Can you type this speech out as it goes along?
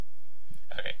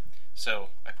So,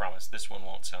 I promise, this one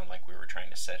won't sound like we were trying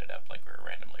to set it up like we were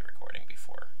randomly recording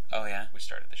before Oh, yeah? we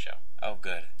started the show. Oh,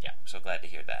 good. Yeah. I'm so glad to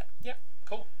hear that. Yeah,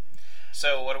 cool.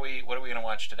 So, what are we going to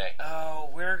watch today? Oh,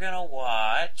 we're going to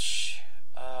watch...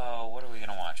 Oh, what are we going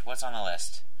to watch? What's on the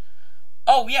list?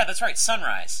 Oh, yeah, that's right,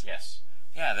 Sunrise. Yes.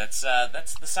 Yeah, that's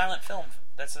the silent film.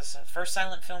 That's the first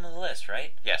silent film on the list,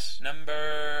 right? Yes.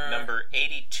 Number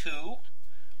 82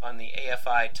 on the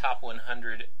AFI Top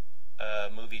 100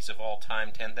 Movies of All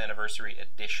Time 10th Anniversary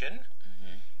Edition.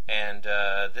 Mm-hmm. And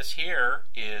this here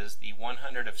is the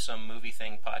 100 of Some Movie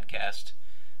Thing podcast,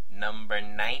 number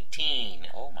 19.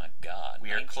 Oh my God! We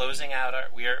are 19. closing out our.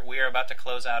 We are about to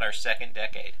close out our second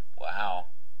decade. Wow,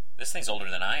 this thing's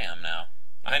older than I am now.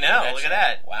 I know. Look at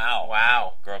that. Wow.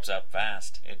 Wow. Grows up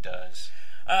fast. It does.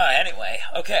 Anyway,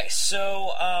 okay.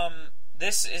 So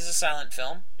this is a silent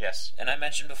film. Yes. And I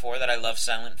mentioned before that I love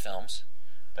silent films.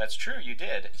 That's true. You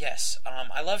did. Yes.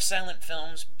 I love silent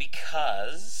films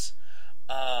because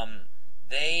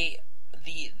the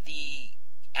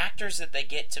actors that they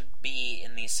get to be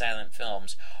in these silent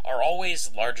films are always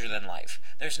larger than life.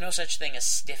 There's no such thing as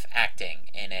stiff acting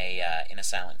in a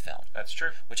silent film. That's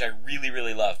true. Which I really,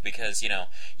 really love because,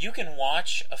 you can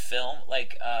watch a film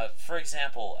like, for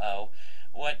example,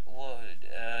 what's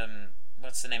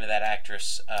the name of that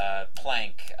actress?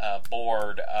 Plank,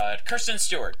 Bored, Kirsten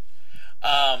Stewart.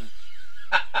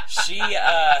 She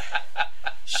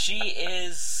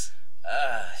is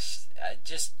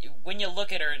just when you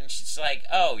look at her and she's like,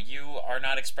 oh, you are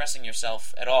not expressing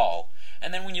yourself at all.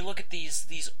 And then when you look at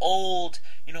these old,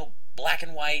 black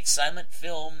and white silent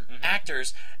film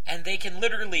actors, and they can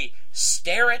literally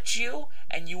stare at you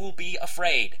and you will be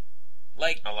afraid.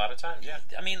 Like a lot of times, yeah.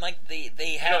 I mean, like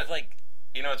they have like.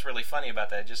 You know what's really funny about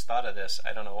that? I just thought of this.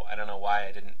 I don't know why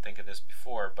I didn't think of this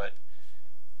before, but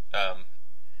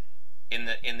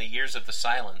in the years of the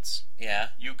silence, yeah,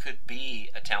 you could be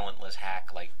a talentless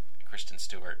hack like Kristen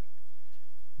Stewart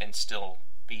and still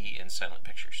be in silent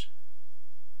pictures.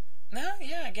 No,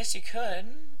 yeah, I guess you could.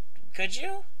 Could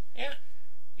you? Yeah.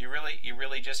 You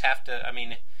really just have to. I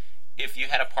mean, if you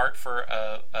had a part for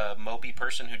a mopey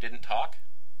person who didn't talk,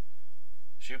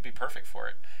 she would be perfect for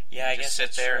it. Yeah, I guess just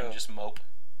sit there and just mope.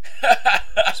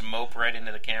 Just mope right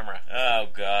into the camera. Oh,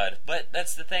 God. But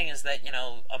that's the thing is that,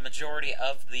 a majority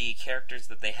of the characters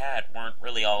that they had weren't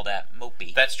really all that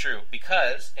mopey. That's true.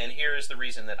 Because, and here is the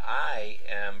reason that I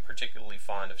am particularly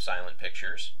fond of silent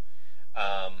pictures,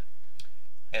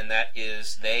 and that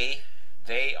is they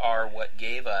are what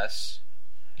gave us,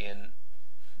 in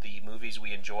the movies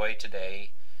we enjoy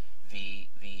today, the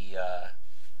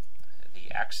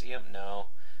axiom? No.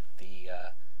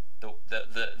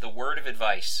 The word of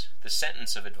advice, the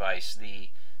sentence of advice, the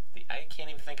I can't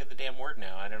even think of the damn word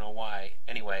now. I don't know why.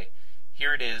 Anyway,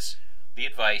 here it is. The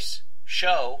advice: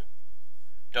 show,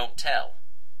 don't tell.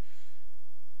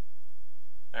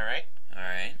 All right? All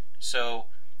right. So,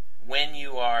 when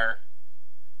you are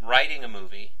writing a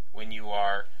movie, when you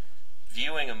are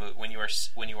viewing a movie, when you are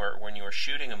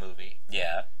shooting a movie,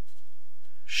 yeah,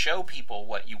 show people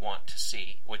what you want to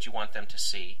see, what you want them to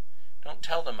see. Don't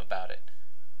tell them about it.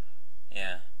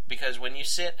 Yeah. Because when you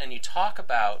sit and you talk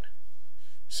about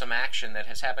some action that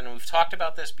has happened, and we've talked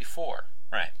about this before.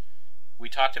 Right. We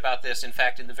talked about this, in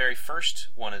fact, in the very first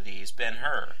one of these,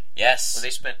 Ben-Hur. Yes. Where they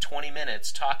spent 20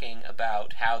 minutes talking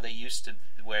about how they used to,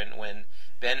 when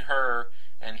Ben-Hur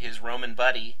and his Roman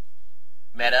buddy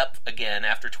met up again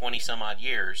after 20 some odd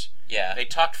years. Yeah. They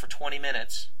talked for 20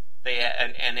 minutes.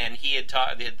 And he had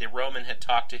talked. The Roman had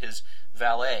talked to his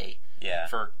valet. Yeah.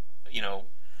 For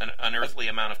an unearthly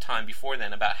amount of time before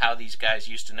then about how these guys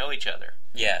used to know each other.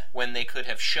 Yeah. When they could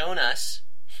have shown us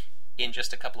in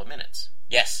just a couple of minutes.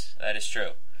 Yes, that is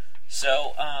true.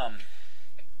 So,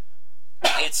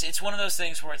 it's one of those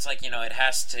things where it's like, it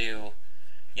has to.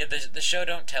 Yeah, the show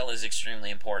don't tell is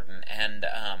extremely important, and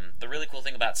the really cool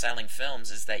thing about silent films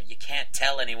is that you can't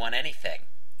tell anyone anything.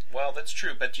 Well, that's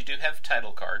true, but you do have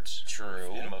title cards.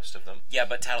 True. In most of them. Yeah,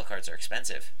 but title cards are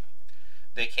expensive.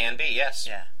 They can be, yes.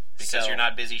 Yeah. Because you're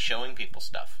not busy showing people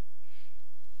stuff.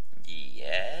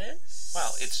 Yes?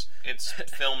 Well, it's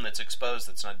film that's exposed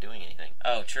that's not doing anything.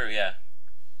 Oh, true, yeah.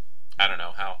 I don't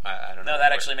know how. I don't know. No,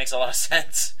 that actually makes a lot of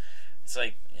sense. It's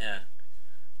like, yeah.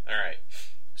 All right.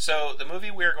 So the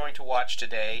movie we're going to watch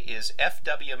today is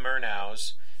F.W.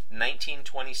 Murnau's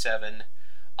 1927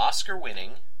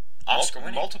 Oscar-winning,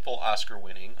 multiple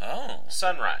Oscar-winning,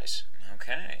 Sunrise.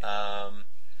 Okay.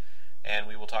 And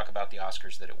we will talk about the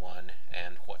Oscars that it won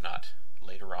and whatnot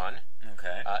later on.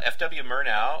 Okay. F.W.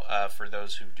 Murnau, for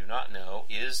those who do not know,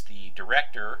 is the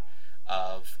director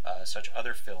of such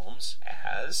other films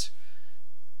as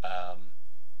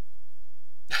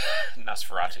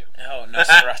Nosferatu. Oh,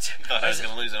 Nosferatu. You thought I was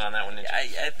going to lose it on that one, didn't you?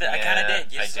 I kind of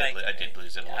did. I did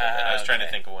lose it a little bit. I was trying to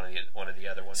think of one of the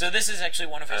other ones. So this is actually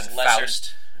one of his and lesser...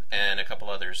 Faust and a couple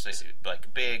others. They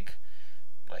like big,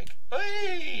 like,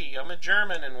 hey, I'm a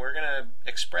German and we're gonna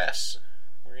express.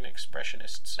 We're gonna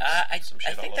expressionists. I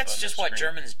think that's just what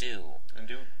Germans do.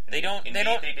 They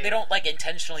don't like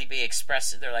intentionally be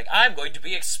expressive. They're like, I'm going to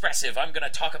be expressive. I'm going to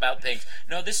talk about things.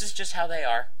 No, this is just how they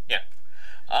are. Yeah.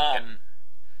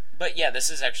 But yeah, this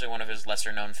is actually one of his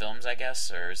lesser known films, I guess,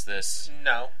 or is this?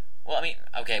 No. Well, I mean,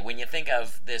 okay. When you think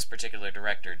of this particular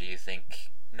director, do you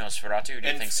think Nosferatu? Or do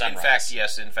you think Sunrise? In fact,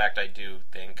 yes. In fact, I do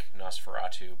think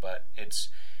Nosferatu. But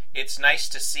it's nice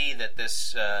to see that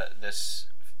this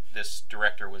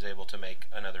director was able to make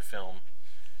another film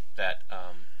that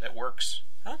works.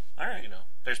 Oh, all right. You know,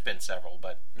 there's been several,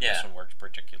 but this one works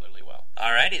particularly well.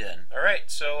 Alrighty then. All right,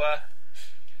 so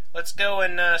let's go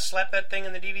and slap that thing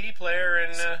in the DVD player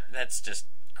and. That's just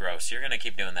gross. You're gonna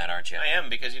keep doing that, aren't you? I am,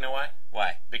 because you know why?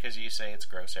 Why? Because you say it's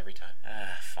gross every time.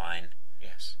 Fine.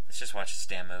 Yes. Let's just watch this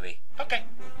damn movie. Okay.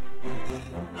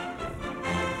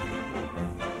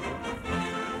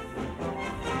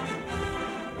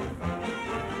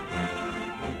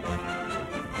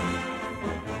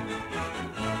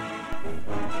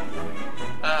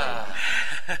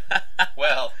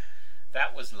 Well,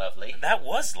 that was lovely. That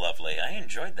was lovely. I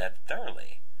enjoyed that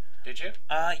thoroughly. Did you?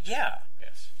 Yeah.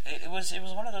 Yes. It was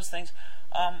one of those things.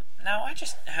 Now I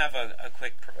just have a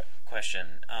quick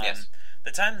question. Yes.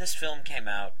 The time this film came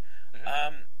out,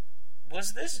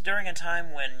 was this during a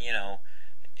time when, you know,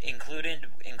 included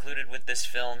with this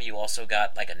film, you also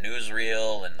got like a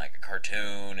newsreel and like a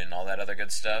cartoon and all that other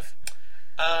good stuff?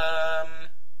 I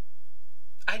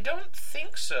don't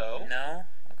think so. No?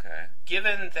 Okay.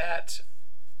 Given that,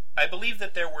 I believe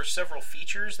that there were several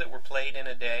features that were played in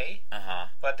a day,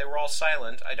 but they were all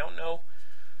silent. I don't know.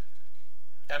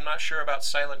 I'm not sure about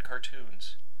silent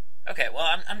cartoons. Okay, well,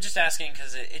 I'm just asking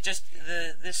because it just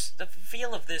the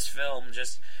feel of this film,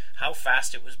 just how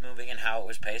fast it was moving and how it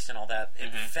was paced and all that.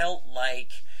 It felt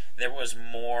like there was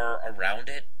more around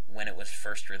it when it was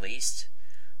first released.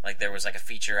 Like there was like a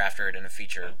feature after it and a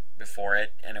feature before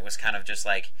it, and it was kind of just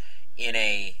like in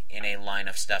a line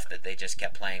of stuff that they just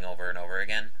kept playing over and over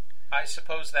again. I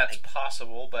suppose that's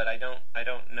possible, but I don't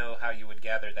know how you would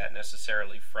gather that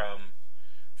necessarily from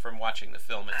watching the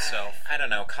film itself. I don't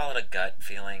know. Call it a gut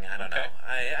feeling. I don't know.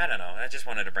 I don't know. I just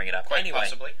wanted to bring it up. Quite anyway,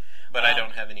 possibly, but I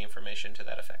don't have any information to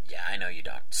that effect. Yeah, I know you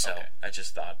don't. So I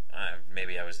just thought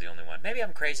maybe I was the only one. Maybe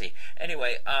I'm crazy.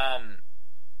 Anyway,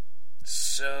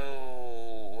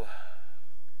 so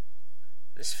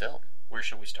this film. Where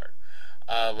should we start?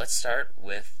 Let's start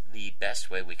with the best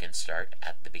way we can start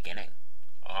at the beginning.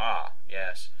 Ah,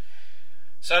 yes.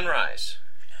 Sunrise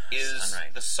is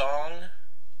the song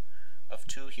of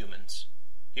two humans.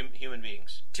 Human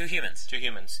beings. Two humans. Two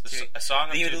humans. A song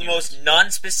of two humans. The most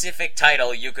non-specific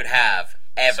title you could have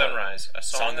ever. Sunrise. A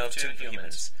song of two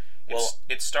humans. Well,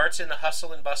 it starts in the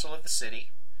hustle and bustle of the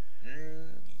city.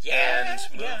 And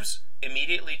moves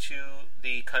immediately to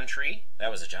the country.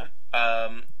 That was a jump.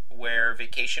 Where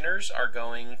vacationers are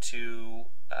going to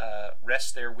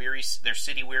rest their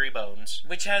city weary bones,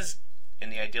 which has in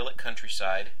the idyllic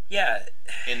countryside. Yeah,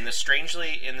 in the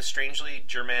strangely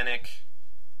Germanic,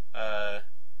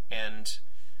 and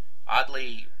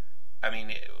oddly, I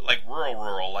mean, like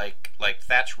rural, like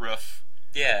thatch roof.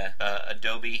 Yeah,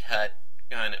 adobe hut.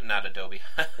 Not adobe,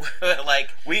 like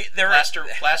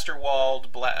plaster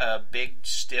walled, big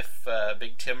stiff,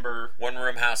 big timber one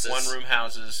room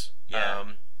houses. Yeah.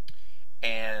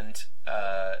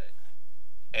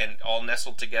 And all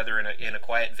nestled together in a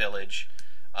quiet village.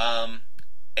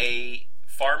 A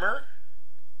farmer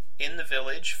in the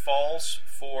village falls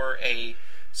for a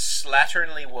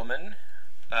slatternly woman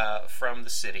from the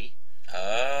city,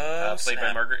 played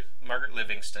by Margaret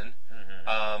Livingston.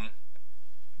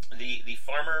 The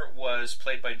farmer was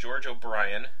played by George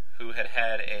O'Brien, who had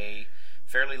a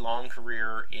fairly long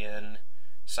career in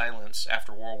silence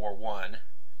after World War I.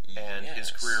 And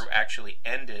his career actually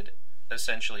ended,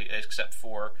 essentially, except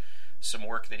for some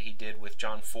work that he did with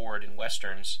John Ford in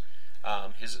westerns.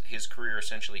 His career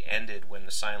essentially ended when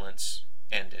the silence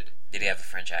ended. Did he have a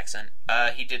French accent?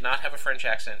 He did not have a French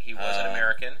accent. He was an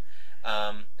American,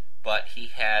 but he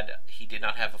did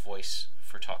not have a voice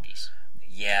for talkies.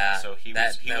 Yeah. So he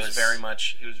was very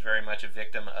much a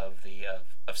victim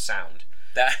of sound.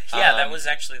 That was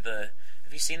actually the.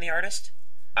 Have you seen The Artist?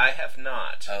 I have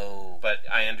not. Oh. But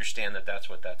I understand that that's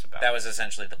what that's about. That was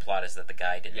essentially the plot, is that the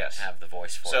guy didn't have the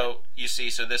voice for it. So, you see,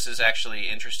 so this is actually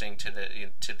interesting to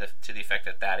the effect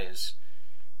that is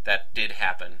that did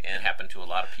happen. Yeah. It happened to a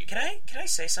lot of people. Can I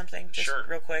say something just Sure.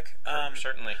 real quick?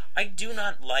 Certainly. I do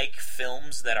not like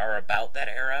films that are about that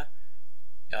era.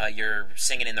 Your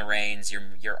Singing in the Rains,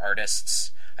 your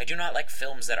artists. I do not like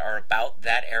films that are about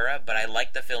that era, but I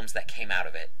like the films that came out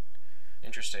of it.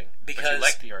 Interesting. Because but you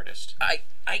like the artist. I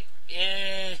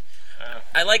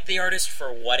like the artist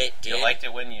for what it did. You liked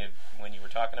it when you were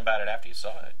talking about it after you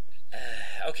saw it.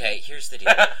 Okay, here's the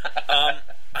deal.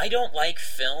 I don't like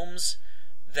films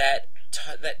that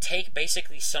take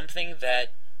basically something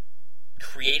that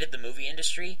created the movie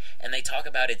industry and they talk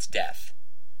about its death.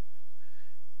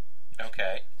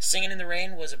 Okay. Singing in the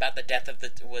Rain was about the death of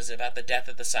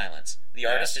the silence. The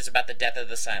Artist is about the death of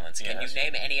the silence. Can you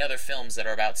name any other films that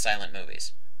are about silent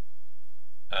movies?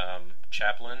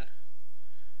 Chaplin.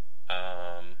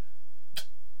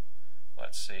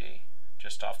 Let's see.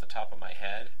 Just off the top of my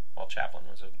head, well, Chaplin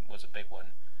was a big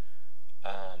one.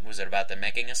 Was it about them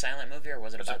making a silent movie, or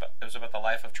was it about? It was about the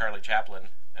life of Charlie Chaplin,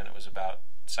 and it was about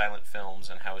silent films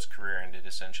and how his career ended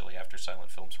essentially after silent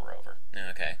films were over.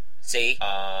 Okay. See?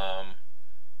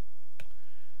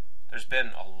 There's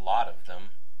been a lot of them.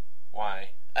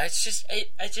 Why? It's just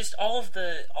all of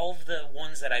the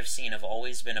ones that I've seen have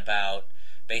always been about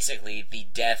basically the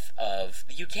death of.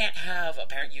 You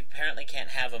apparently can't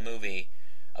have a movie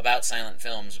about silent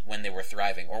films when they were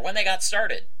thriving or when they got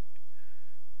started.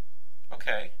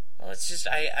 Okay. Well, it's just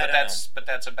I don't know. But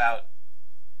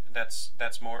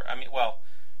that's more. I mean, well,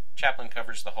 Chaplin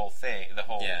covers the whole thing, the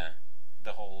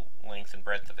whole length and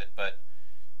breadth of it. But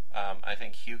I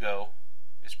think Hugo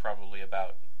is probably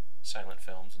about silent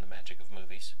films and the magic of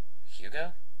movies.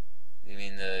 Hugo? You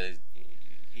mean the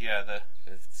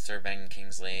with Sir Ben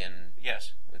Kingsley and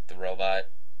yes, with the robot?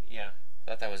 Yeah, I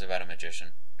thought that was about a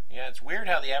magician. Yeah, it's weird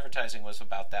how the advertising was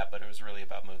about that, but it was really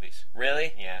about movies.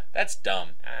 Really? Yeah. That's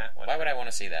dumb. Why would I want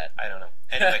to see that? I don't know.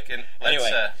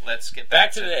 Anyway, let's get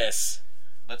back to this.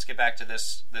 Let's get back to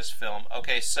this film.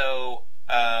 Okay, so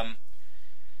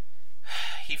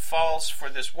he falls for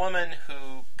this woman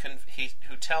who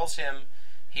tells him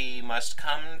he must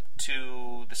come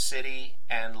to the city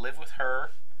and live with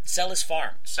her. Sell his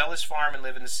farm and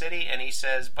live in the city, and he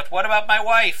says, "But what about my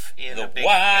wife?" In a big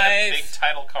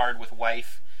title card with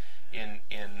 "wife" in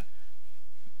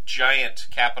giant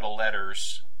capital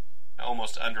letters,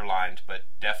 almost underlined, but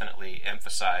definitely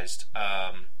emphasized.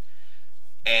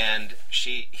 And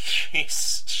she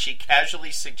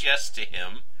casually suggests to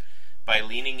him, by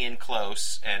leaning in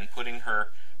close and putting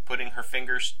her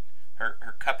fingers,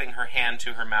 her cupping her hand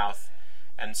to her mouth,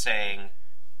 and saying,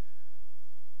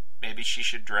 maybe she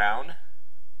should drown.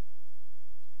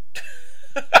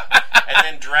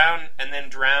 and then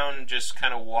drown just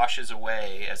kind of washes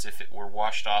away as if it were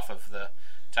washed off of the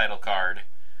title card.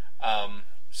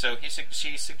 So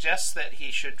she suggests that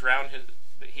he should drown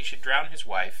his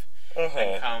wife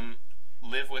and come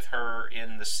live with her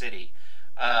in the city.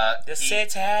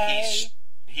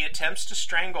 He attempts to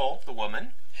strangle the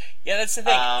woman. Yeah, that's the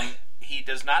thing. He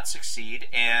does not succeed,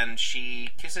 and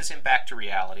she kisses him back to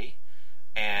reality,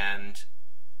 and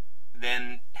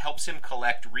then helps him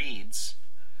collect reeds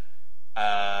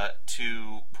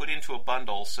to put into a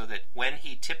bundle so that when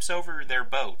he tips over their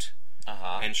boat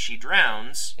and she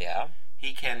drowns,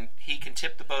 he can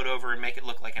tip the boat over and make it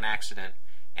look like an accident,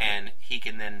 and he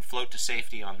can then float to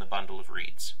safety on the bundle of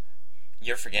reeds.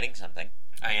 You're forgetting something.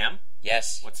 I am?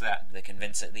 Yes. What's that?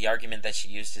 The argument that she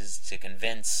used is to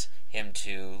convince him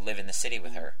to live in the city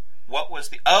with her. What was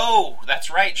the... Oh, that's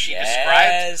right. She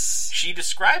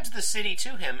describes the city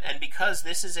to him, and because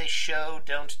this is a show,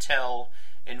 don't tell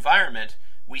environment,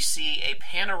 we see a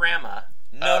panorama.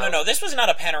 No. This was not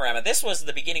a panorama. This was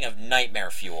the beginning of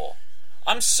Nightmare Fuel.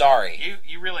 I'm sorry.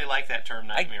 You really like that term,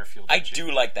 Nightmare Fuel, don't you?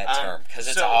 do like that term, because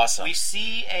it's awesome. We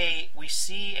see a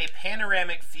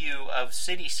panoramic view of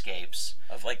cityscapes,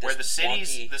 of like this where the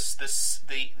cities,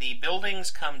 the buildings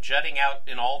come jutting out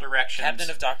in all directions. Cabinet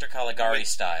of Dr. Caligari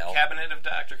style,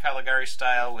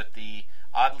 with the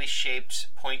oddly shaped,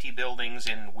 pointy buildings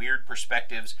in weird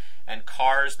perspectives, and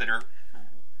cars that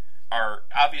are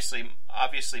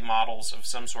obviously models of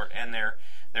some sort, and they're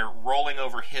rolling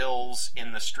over hills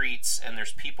in the streets, and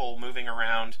there's people moving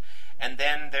around, and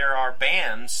then there are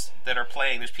bands that are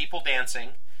playing. There's people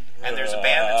dancing, and there's a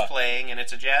band that's playing, and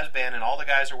it's a jazz band, and all the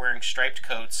guys are wearing striped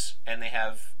coats, and they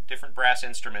have different brass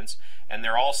instruments, and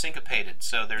they're all syncopated.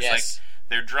 So there's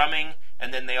they're drumming,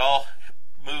 and then they all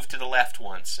move to the left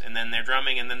once, and then they're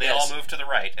drumming, and then they all move to the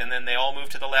right, and then they all move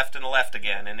to the left and the left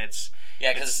again, and it's...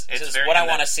 Yeah, because what I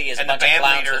want to see is a bunch of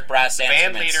clowns with brass instruments.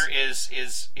 The band leader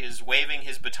is waving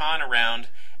his baton around,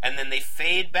 and then they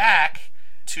fade back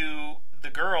to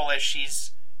the girl as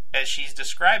she's as she's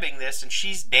describing this, and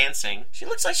she's dancing. She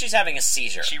looks like she's having a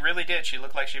seizure. She really did. She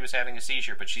looked like she was having a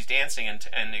seizure, but she's dancing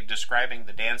and describing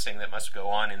the dancing that must go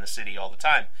on in the city all the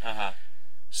time. Uh-huh.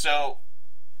 So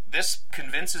this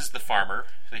convinces the farmer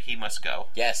that he must go.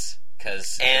 Yes,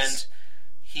 because... And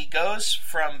he goes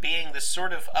from being this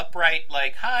sort of upright,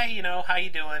 like, hi, how you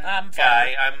doing,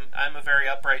 guy, I'm a very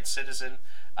upright citizen,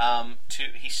 to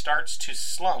he starts to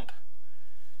slump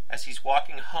as he's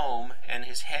walking home, and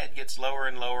his head gets lower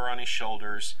and lower on his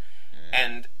shoulders,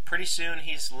 and pretty soon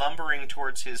he's lumbering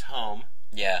towards his home.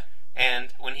 Yeah.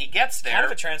 And when he gets there... Kind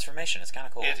of a transformation. It's kind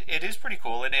of cool. It is pretty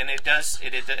cool, and it does,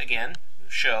 again,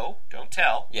 show, don't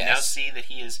tell. Yes. You now see that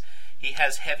he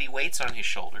has heavy weights on his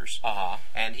shoulders,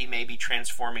 and he may be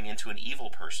transforming into an evil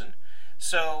person.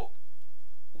 So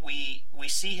we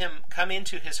see him come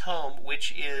into his home,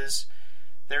 which is,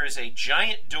 there is a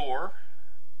giant door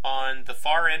on the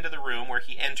far end of the room where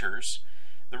he enters.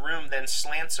 The room then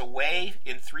slants away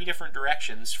in 3 different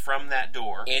directions from that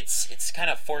door. It's kind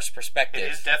of forced perspective.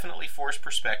 It is definitely forced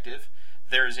perspective.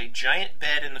 There is a giant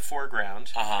bed in the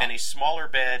foreground, and a smaller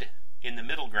bed in the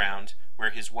middle ground where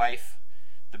his wife,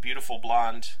 the beautiful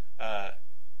blonde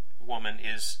woman,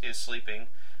 is sleeping,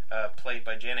 played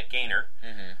by Janet Gaynor.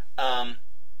 Mm-hmm.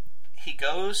 He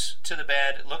goes to the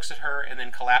bed, looks at her, and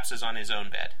then collapses on his own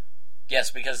bed. Yes,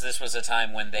 because this was a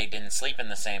time when they didn't sleep in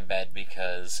the same bed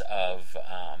because of...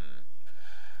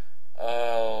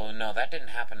 Oh, no, that didn't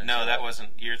happen until... No, that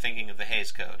wasn't... You're thinking of the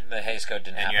Hays Code. The Hays Code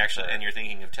didn't happen. And you're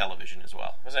thinking of television as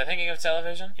well. Was I thinking of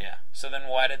television? Yeah. So then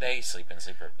why did they sleep in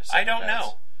separate beds? I don't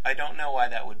know. I don't know why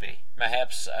that would be.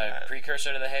 Perhaps a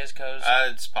precursor to the Hays Code?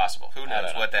 It's possible. Who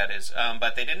knows what that is?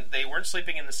 But they weren't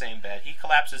sleeping in the same bed. He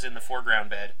collapses in the foreground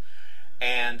bed,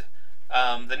 and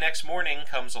the next morning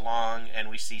comes along, and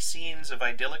we see scenes of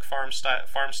idyllic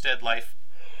farmstead life,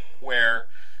 where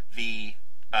the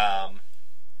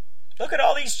look at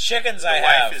all these chickens I have.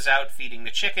 The wife is out feeding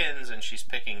the chickens, and she's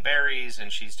picking berries,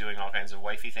 and she's doing all kinds of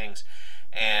wifey things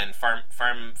and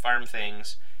farm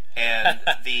things. And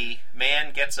the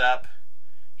man gets up,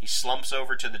 he slumps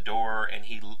over to the door, and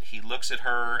he looks at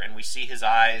her, and we see his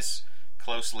eyes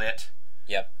close lit.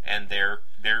 Yep. And they're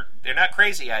not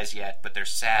crazy eyes yet, but they're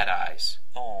sad eyes.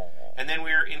 Oh. And then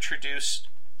we're introduced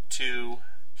to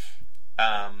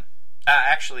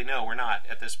actually no, we're not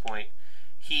at this point.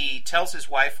 He tells his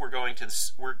wife we're going to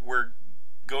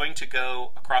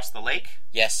go across the lake.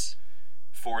 Yes.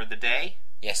 For the day.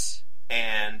 Yes.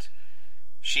 And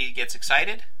she gets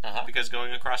excited because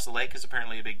going across the lake is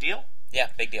apparently a big deal. Yeah,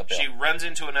 big deal, Bill. She runs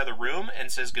into another room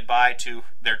and says goodbye to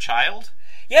their child.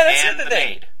 Yeah, that's and the thing.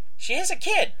 Maid. She has a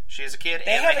kid. She has a kid.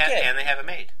 They have a kid. And they have a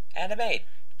maid. And a maid.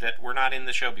 That were not in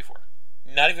the show before.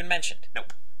 Not even mentioned.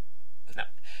 Nope. No.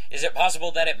 Is it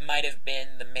possible that it might have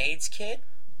been the maid's kid?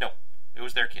 No. It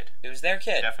was their kid. It was their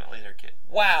kid. Definitely their kid.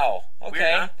 Wow. Okay.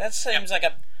 Weird, huh? That seems like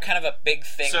a kind of a big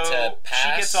thing to pass. So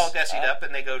she gets all gussied up,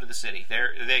 and they go to the city.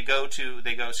 They go to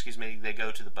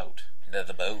the boat.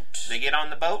 The boat. They get on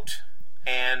the boat,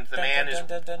 and the man is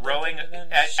rowing.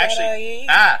 Actually,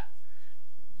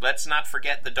 let's not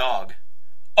forget the dog.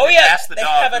 Oh yeah, they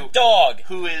have a dog.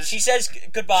 Who is? She says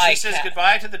goodbye. She says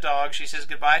goodbye to the dog. She says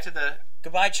goodbye to the.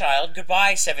 Goodbye, child.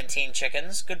 Goodbye, 17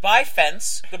 chickens. Goodbye,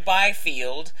 fence. Goodbye,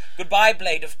 field. Goodbye,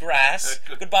 blade of grass.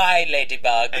 Goodbye,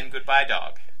 ladybug. And goodbye,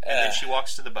 dog. And then she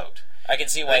walks to the boat. I can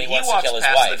see why he wants to kill his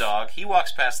wife. He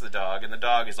walks past the dog, and the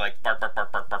dog is like bark, bark,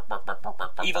 bark, bark, bark, bark, bark, bark,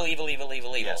 bark. Evil, evil, evil,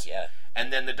 evil, evil. Yes. Yeah.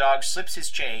 And then the dog slips his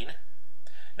chain.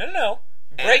 No.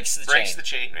 Breaks the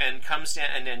chain and comes down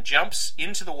and then jumps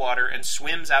into the water and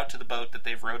swims out to the boat that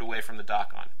they've rowed away from the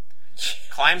dock on.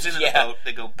 Climbs into the boat.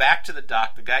 They go back to the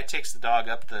dock. The guy takes the dog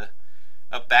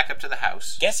back up to the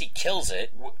house. Guess he kills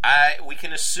it. We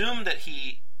can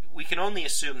only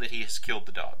assume that he has killed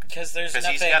the dog because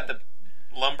he's got the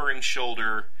lumbering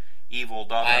shoulder, evil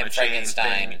dog on a chain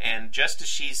thing. And just as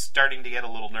she's starting to get a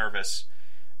little nervous,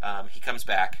 he comes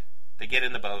back. They get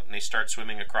in the boat and they start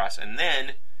swimming across. And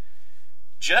then,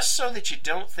 just so that you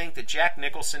don't think that Jack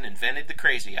Nicholson invented the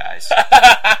crazy eyes.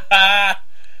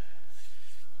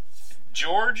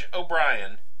 George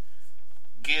O'Brien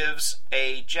gives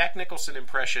a Jack Nicholson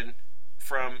impression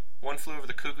from One Flew Over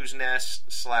the Cuckoo's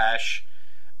Nest /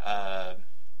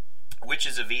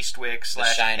 Witches of Eastwick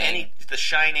 / The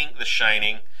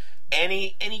Shining,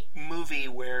 any movie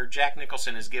where Jack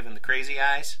Nicholson is given the crazy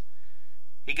eyes,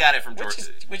 he got it from George.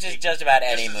 Which is just about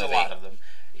any movie. A lot of them.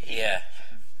 Yeah.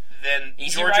 Then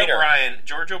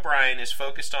George O'Brien is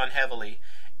focused on heavily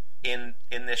in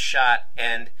this shot,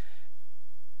 and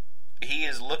he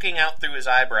is looking out through his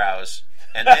eyebrows,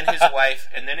 and then his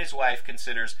wife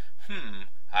considers,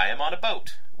 I am on a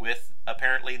boat with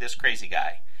apparently this crazy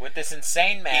guy. With this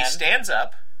insane man. He stands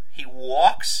up. He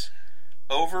walks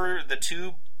over the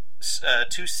two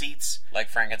seats. Like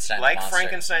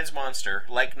Frankenstein's monster.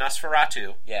 Like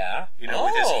Nosferatu. Yeah.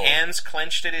 With his hands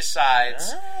clenched at his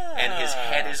sides, and his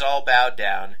head is all bowed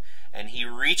down, and he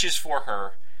reaches for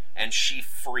her, and she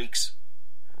freaks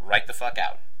right the fuck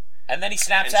out. And then he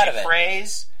snaps out of it. And she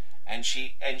prays,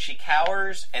 and she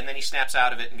cowers, and then he snaps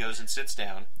out of it and goes and sits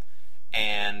down,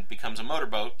 and becomes a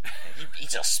motorboat.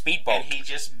 He's a speedboat. And he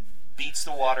just beats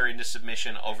the water into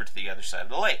submission over to the other side of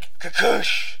the lake.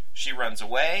 Kakush! She runs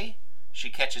away. She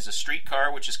catches a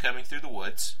streetcar which is coming through the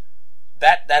woods.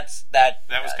 That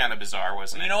was kind of bizarre,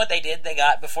 wasn't it? You know what they did?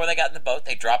 Before they got in the boat,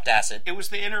 they dropped acid. It was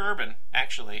the interurban,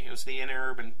 actually. It was the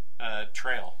interurban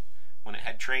trail. When it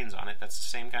had trains on it, that's the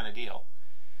same kind of deal.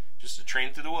 Just a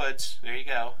train through the woods. There you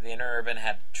go. The interurban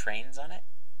had trains on it?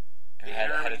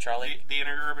 Had a trolley? The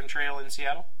interurban trail in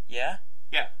Seattle? Yeah?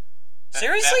 Yeah.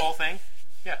 Seriously? That whole thing?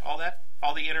 Yeah, all that.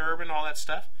 All the interurban, all that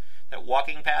stuff. That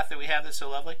walking path that we have that's so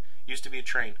lovely used to be a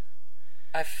train.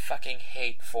 I fucking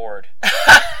hate Ford.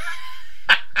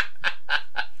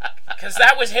 Because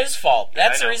that was his fault.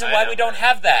 That's the reason why we don't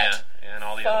have that. Yeah, and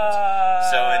all the other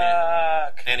ones.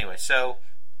 So anyway,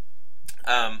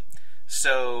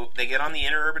 so they get on the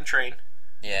interurban train.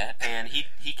 Yeah. And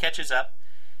he catches up,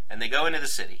 and they go into the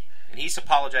city, and he's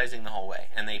apologizing the whole way,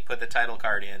 and they put the title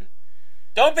card in.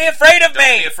 Don't be afraid of me.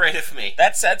 Don't be afraid of me.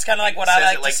 That's kind of like what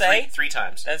I like to say. Three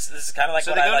times. This is kind of like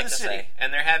what I like to say. So they go to the city,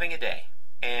 and they're having a day,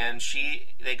 and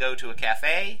they go to a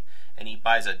cafe, and he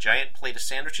buys a giant plate of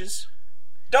sandwiches.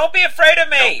 Don't be afraid of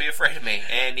me. Don't be afraid of me.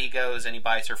 And he goes and he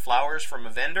buys her flowers from a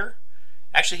vendor.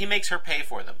 Actually, he makes her pay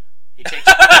for them. He takes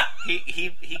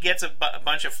he gets a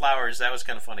bunch of flowers. That was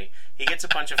kind of funny. He gets a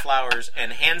bunch of flowers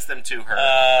and hands them to her,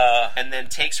 and then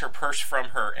takes her purse from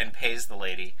her and pays the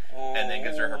lady, and then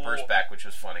gives her purse back, which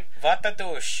was funny. What a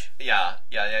douche. Yeah.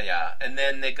 And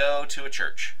then they go to a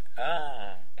church.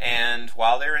 Oh. And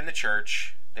while they're in the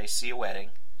church, they see a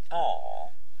wedding. Oh.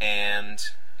 And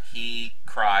he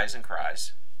cries and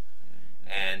cries,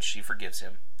 and she forgives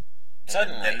him.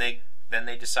 Suddenly. Then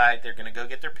they decide they're going to go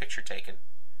get their picture taken.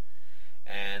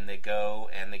 And they go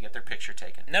and they get their picture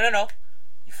taken. No.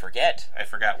 You forget. I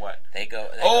forgot what. They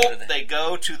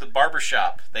go to the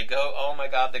barbershop. They go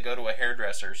to a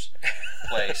hairdresser's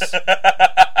place.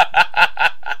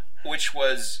 Which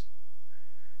was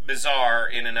bizarre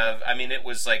in and of. I mean, it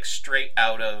was like straight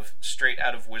out of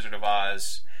Wizard of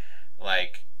Oz,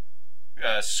 like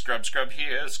scrub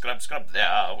here, scrub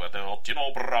there, with a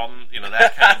brown,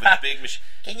 that kind of a big machine.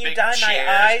 Can you dye my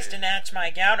eyes to match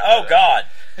my gown? Oh God!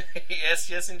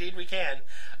 Yes, indeed we can.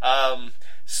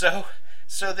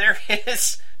 So there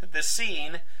is the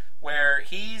scene where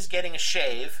he's getting a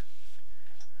shave,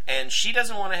 and she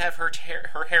doesn't want to have her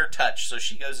hair touched, so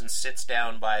she goes and sits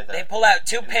down by the. They pull out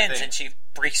two pins, and she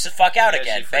freaks the fuck out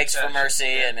again. Begs for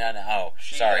mercy, and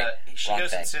sorry. She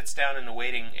goes and sits down in the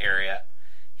waiting area.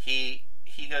 He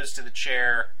goes to the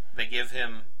chair. They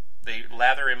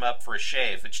lather him up for a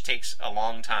shave, which takes a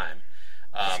long time.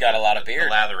 He's got a lot of beard. The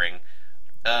lathering.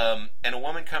 And a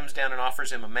woman comes down and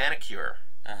offers him a manicure,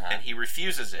 and he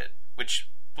refuses it, which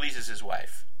pleases his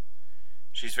wife.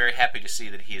 She's very happy to see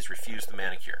that he has refused the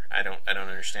manicure. I don't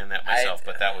understand that myself,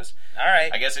 but that was all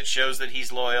right. I guess it shows that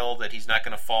he's loyal, that he's not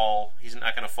going to fall. He's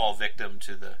not going to fall victim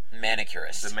to the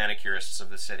manicurists of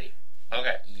the city.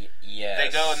 Okay. Yes.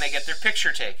 They go and they get their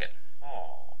picture taken.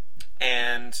 Oh.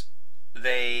 And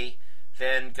they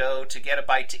then go to get a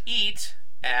bite to eat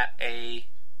at a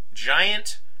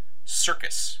giant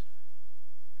circus.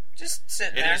 Just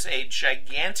sitting there. It is a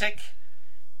gigantic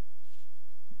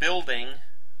building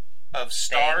of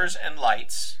stars and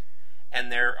lights, and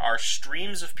there are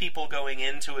streams of people going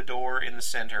into a door in the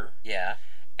center. Yeah.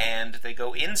 And they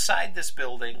go inside this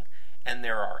building, and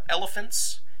there are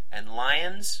elephants and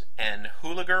lions and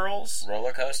hula girls,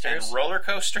 roller coasters,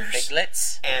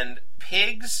 piglets, and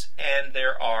pigs, and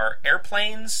there are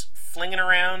airplanes flinging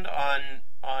around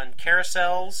on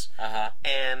carousels,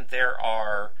 and there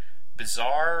are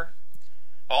bizarre,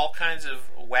 all kinds of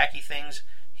wacky things.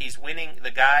 He's winning.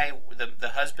 The guy, the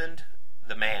husband,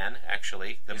 the man,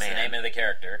 actually, the name of the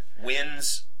character,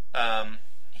 wins.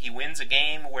 He wins a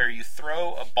game where you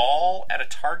throw a ball at a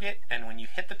target, and when you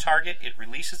hit the target, it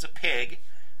releases a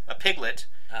piglet,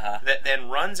 that then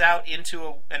runs out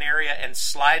into an area and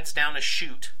slides down a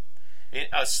chute,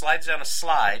 slides down a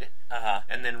slide,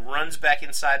 and then runs back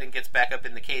inside and gets back up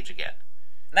in the cage again.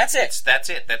 That's it. That's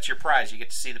it. That's your prize. You get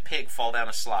to see the pig fall down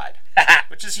a slide,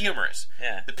 which is humorous.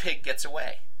 Yeah. The pig gets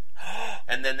away,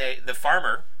 and then the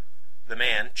farmer, the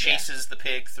man, chases the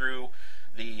pig through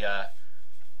the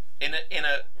in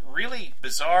a really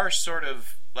bizarre sort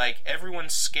of, like,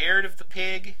 everyone's scared of the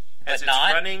pig as it's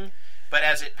running, but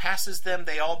as it passes them,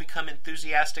 they all become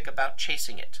enthusiastic about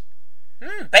chasing it.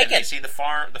 Bacon. And they see the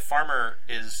farmer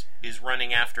is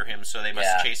running after him, so they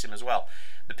must chase him as well.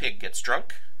 The pig gets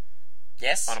drunk.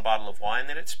 Yes. On a bottle of wine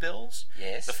that it spills.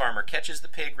 Yes. The farmer catches the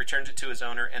pig, returns it to his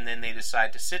owner, and then they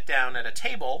decide to sit down at a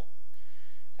table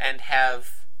and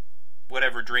have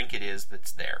whatever drink it is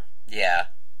that's there. Yeah.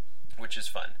 Which is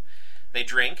fun. They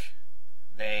drink.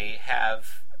 They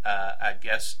have, I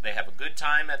guess, they have a good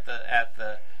time at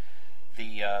the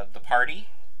party,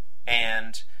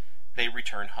 and they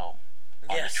return home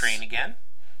on the train again,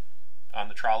 on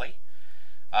the trolley.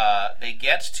 They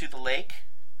get to the lake,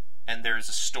 and there's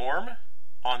a storm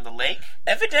on the lake.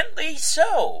 Evidently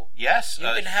so. Yes,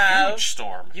 huge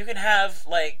storm. You can have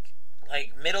like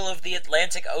middle of the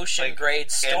Atlantic Ocean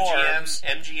grade storms.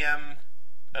 MGM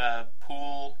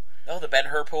pool. Oh, the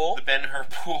Ben-Hur pool. The Ben-Hur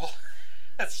pool.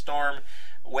 Storm,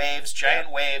 waves,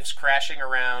 giant waves crashing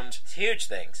around. It's huge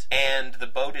things. And the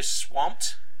boat is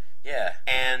swamped. Yeah.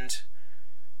 And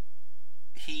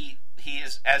he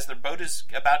is, as the boat is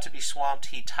about to be swamped,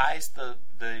 he ties the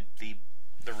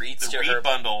reed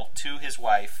bundle to his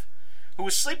wife, who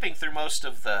was sleeping through most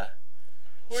of the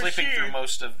Was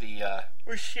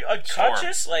she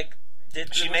unconscious? Storm. Like,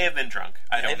 she may have been drunk.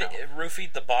 I don't know.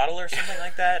 Roofied the bottle or something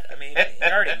like that. I mean, he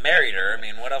already married her. I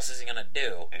mean, what else is he gonna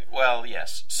do? Well,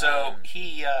 yes. So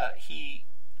they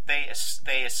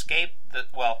escape the.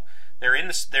 Well, they're in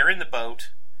the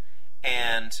boat,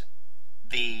 and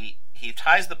he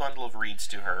ties the bundle of reeds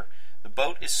to her. The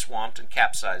boat is swamped and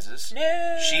capsizes.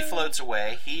 No. She floats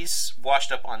away. He's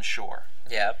washed up on shore.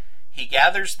 Yeah. He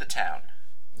gathers the town.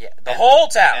 Yeah, the whole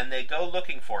town. And they go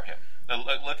looking for him.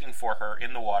 Looking for her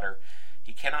in the water.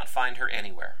 He cannot find her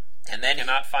anywhere. And then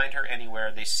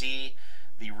They see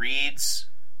the reeds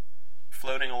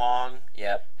floating along.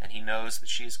 Yep. And he knows that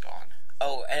she's gone.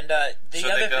 Oh, and the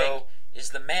other thing is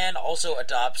the man also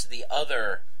adopts the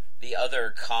other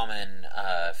common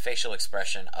facial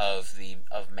expression of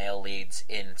male leads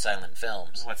in silent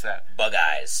films. What's that? Bug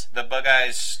eyes. The bug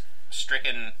eyes,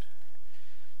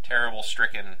 terrible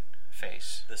stricken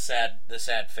face. The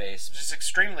sad face. Which is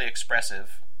extremely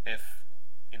expressive. If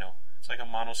it's like a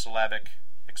monosyllabic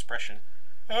expression.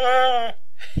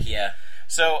 Yeah.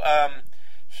 So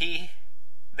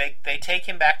they take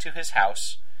him back to his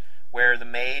house, where the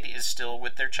maid is still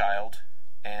with their child,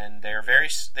 and they're very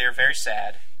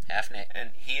sad.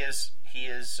 And he is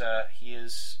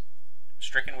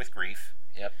stricken with grief.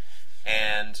 Yep.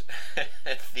 And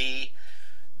the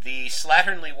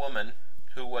slatternly woman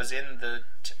who was in the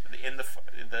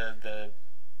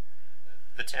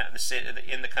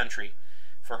country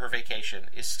for her vacation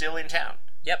is still in town.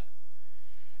 Yep.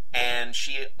 And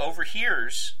she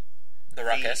overhears the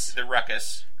ruckus.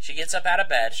 She gets up out of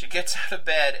bed.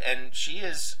 And she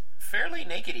is fairly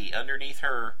nakedy underneath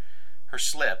her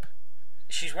slip.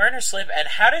 She's wearing her slip, and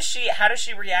how does she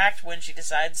react when she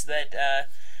decides that I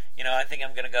think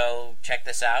I'm gonna go check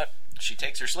this out? She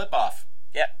takes her slip off.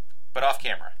 Yep. But off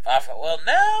camera. Well,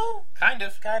 no. Kind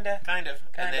of. And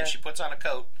then she puts on a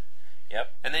coat.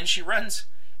 Yep. And then she runs,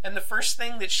 and the first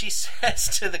thing that she says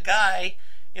to the guy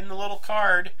in the little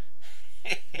card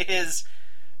is,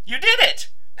 "You did it!"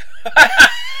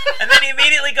 And then he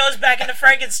immediately goes back into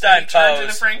Frankenstein pose. He turns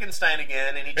into Frankenstein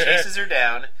again, and he chases her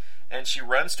down, and she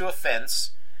runs to a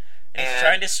fence. And he's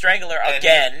trying to strangle her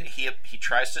again. He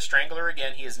tries to strangle her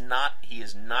again. He is not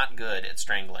good at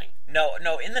strangling. No.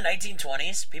 In the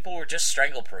 1920s, people were just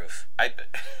strangle-proof.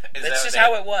 That's just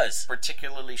how it was.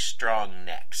 Particularly strong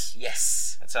necks.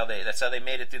 Yes. That's how they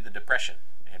made it through the Depression.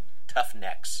 They had tough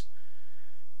necks.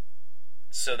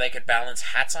 So they could balance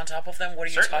hats on top of them? What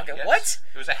are you talking? Yes. What?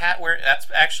 It was a hat where that's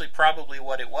actually probably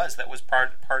what it was. That was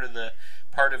part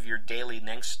of your daily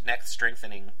neck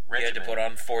strengthening regimen. You had to put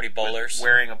on 40 bowlers.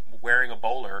 Wearing a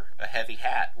bowler, a heavy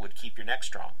hat, would keep your neck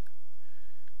strong.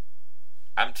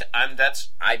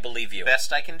 I believe you.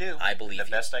 Best I can do. I believe you.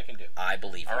 The best I can do. I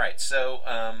believe you. All right. So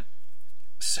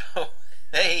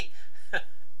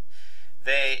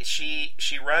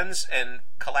she runs and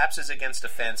collapses against a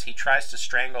fence. He tries to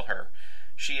strangle her.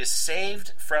 She is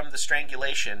saved from the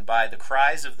strangulation by the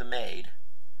cries of the maid,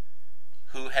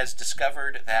 who has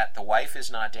discovered that the wife is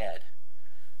not dead,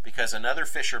 because another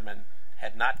fisherman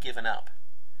had not given up.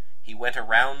 He went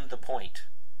around the point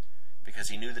because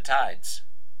he knew the tides,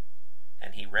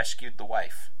 and he rescued the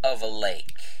wife. Of a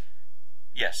lake.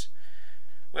 Yes.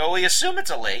 Well, we assume it's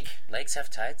a lake. Lakes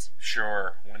have tides?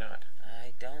 Sure, why not?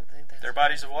 I don't think that's... They're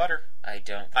bodies of water. I'm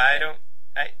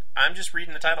just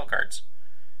reading the title cards.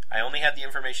 I only have the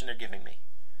information they're giving me.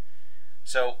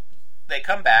 So, they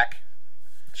come back.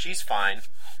 She's fine.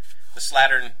 The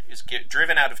slattern is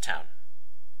driven out of town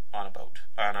on a boat,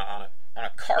 on a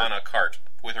cart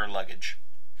with her luggage.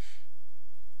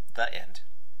 The end.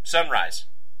 Sunrise.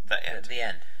 The end. The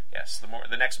end. Yes.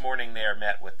 The next morning they are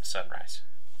met with the sunrise.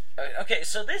 Okay,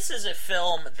 so this is a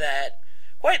film that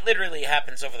quite literally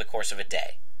happens over the course of a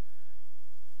day.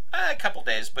 A couple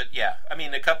days, but yeah. I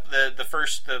mean, Okay,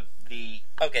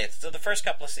 so the first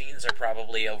couple of scenes are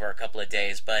probably over a couple of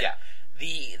days, but yeah.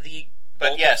 the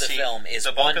bulk of the film is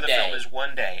the bulk of the film is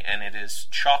one day, and it is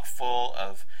chock full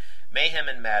of mayhem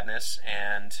and madness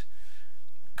and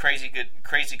crazy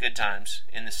good times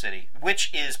in the city, which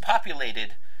is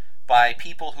populated by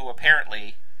people who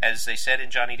apparently, as they said in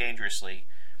Johnny Dangerously,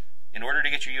 in order to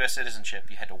get your U.S. citizenship,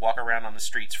 you had to walk around on the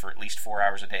streets for at least 4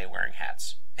 hours a day wearing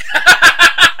hats.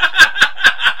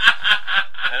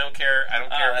 I don't care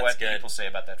what people say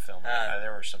about that film.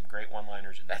 There were some great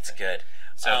one-liners in that. That's good.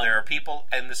 So there are people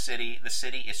in the city. The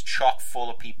city is chock full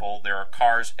of people. There are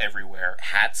cars everywhere.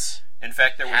 Hats. In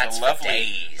fact, there was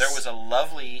a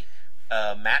lovely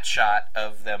matte shot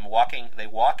of them walking. They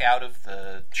walk out of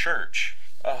the church.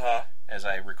 As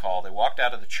I recall, they walked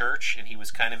out of the church, and he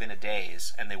was kind of in a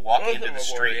daze. And they walk into the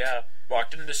street. Yeah,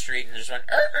 walked into the street and just went.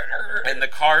 And the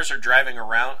cars are driving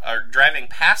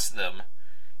past them,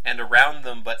 and around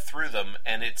them, but through them,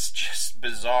 and it's just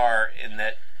bizarre in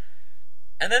that.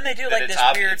 And then they do like this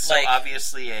weird, it's so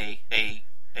obviously a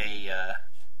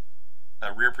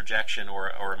rear projection or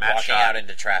a matte walking shot out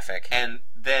into traffic, and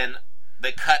then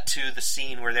they cut to the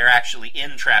scene where they're actually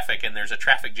in traffic, and there's a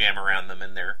traffic jam around them,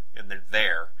 and they're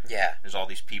there. Yeah, there's all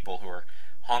these people who are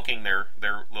honking their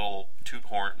little toot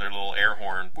horn, their little air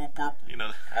horn, boop boop. You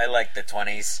know, I like the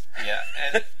 20s. Yeah,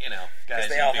 and guys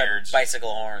they in all beards, have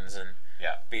bicycle horns and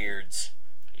beards.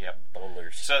 Yep,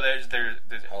 bowlers. So there's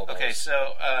hobos. Okay,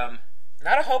 so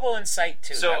not a hobo in sight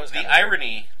too. So the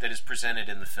irony that is presented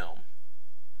in the film,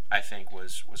 I think,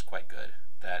 was quite good.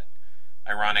 That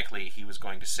ironically he was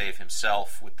going to save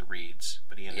himself with the reeds,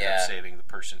 but he ended up saving the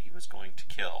person he was going to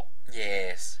kill.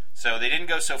 Yes. So they didn't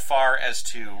go so far as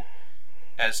to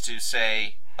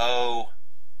say, oh,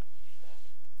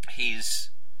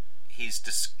 he's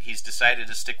decided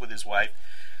to stick with his wife,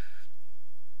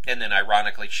 and then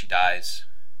ironically she dies.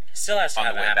 Still has to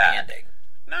have a happy ending.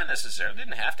 Not necessarily.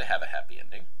 Didn't have to have a happy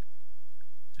ending.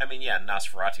 I mean, yeah,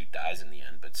 Nosferatu dies in the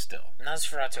end, but still.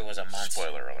 Nosferatu was a monster.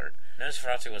 Spoiler alert.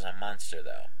 Nosferatu was a monster,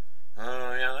 though.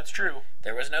 Oh, yeah, that's true.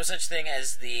 There was no such thing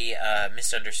as the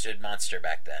misunderstood monster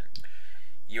back then.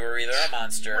 You were either a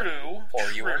monster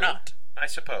or you were not. I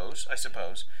suppose.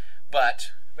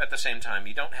 But at the same time,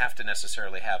 you don't have to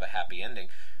necessarily have a happy ending.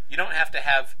 You don't have to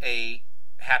have a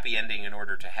happy ending in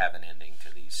order to have an ending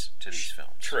to these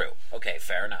films. True. Okay,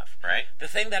 fair enough. Right? The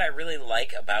other thing I really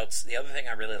like about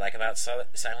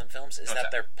silent films is that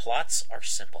their plots are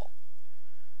simple.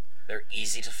 They're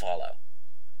easy to follow.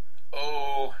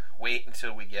 Oh, wait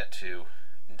until we get to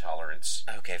Intolerance.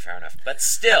 Okay, fair enough. But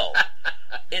still,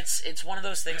 it's one of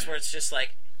those things where it's just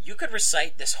like, you could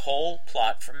recite this whole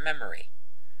plot from memory.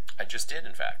 I just did,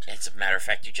 in fact. As a matter of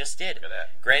fact, you just did. Look at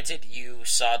that. Granted, you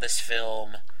saw this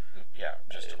film... Yeah,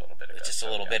 just a little bit ago. Just a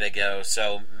little bit ago,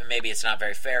 so maybe it's not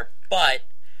very fair, but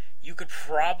you could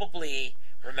probably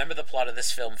remember the plot of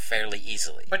this film fairly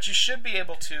easily. But you should be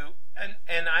able to,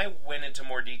 and I went into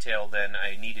more detail than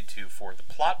I needed to for the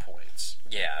plot points.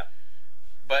 Yeah.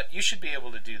 But you should be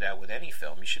able to do that with any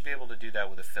film. You should be able to do that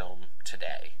with a film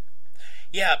today.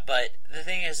 Yeah, but the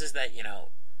thing is that,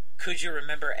 could you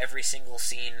remember every single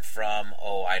scene from,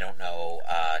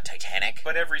 Titanic?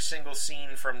 But every single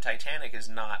scene from Titanic is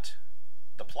not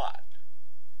the plot.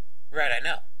 Right, I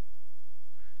know.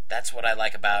 That's what I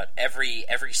like about every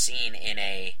scene in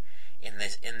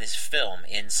this film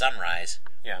in Sunrise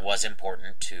was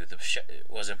important to the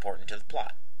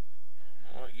plot.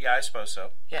 Well, yeah, I suppose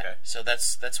so. Yeah. Okay. So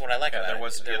that's what I like about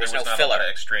it. There was no not filler. A lot of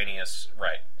extraneous,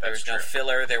 right? There was no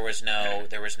filler. There was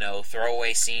no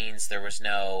throwaway scenes. There was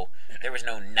no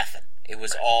nothing. It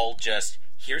was all just,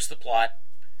 here's the plot.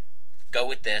 Go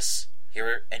with this.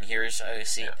 Here's a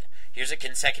scene. Yeah. Here's a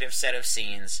consecutive set of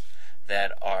scenes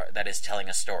that is telling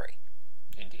a story.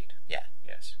 Indeed. Yeah.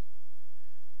 Yes.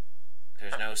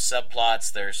 There's no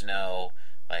subplots. There's no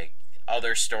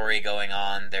other story going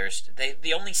on.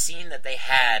 The only scene that they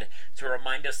had to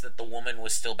remind us that the woman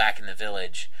was still back in the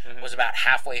village was about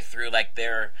halfway through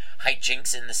their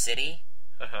hijinks in the city.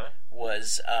 There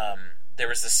was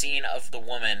the scene of the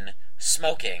woman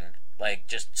smoking,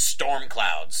 just storm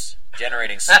clouds,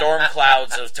 generating storm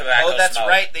clouds of tobacco smoke. Oh, that's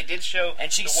right. They did show and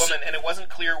the woman, and it wasn't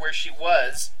clear where she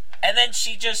was. And then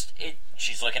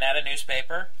she's looking at a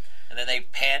newspaper, And then they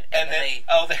pant, and then they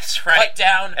that's right. cut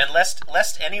down. And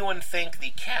lest anyone think the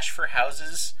cash for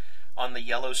houses on the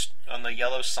yellow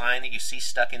sign that you see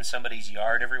stuck in somebody's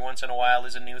yard every once in a while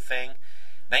is a new thing.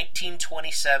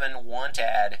 1927 want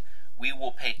ad. We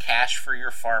will pay cash for your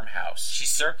farmhouse. She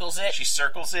circles it. She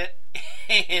circles it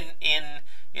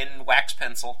in wax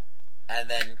pencil. And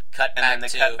then cut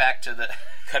back to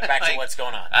what's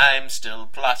going on. I'm still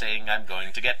plotting. I'm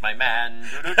going to get my man.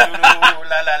 La la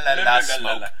la la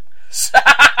smoke. So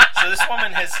this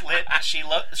woman has she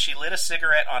lit a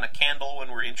cigarette on a candle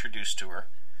when we're introduced to her.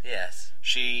 Yes.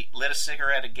 She lit a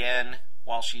cigarette again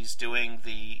while she's doing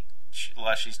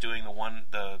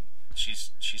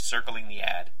she's circling the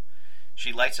ad.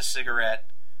 She lights a cigarette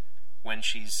when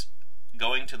she's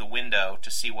going to the window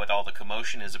to see what all the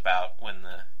commotion is about.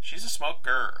 She's a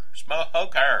smoker.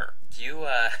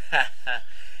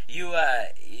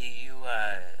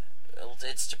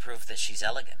 It's to prove that she's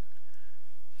elegant,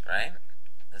 right?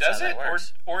 Does it,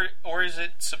 or is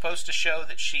it supposed to show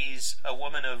that she's a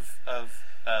woman of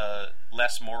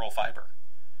less moral fiber?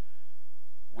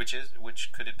 Which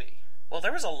could it be? Well,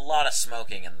 there was a lot of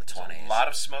smoking in the 20s. A lot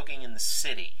of smoking in the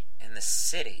city. In the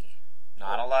city.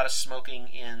 Not a lot of smoking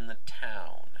in the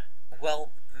town.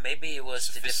 Well, maybe it was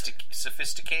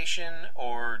sophistication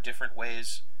or different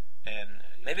ways, and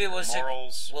maybe it was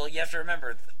morals. Well, you have to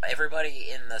remember, everybody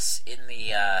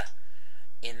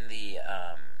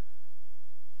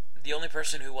the only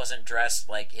person who wasn't dressed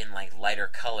in lighter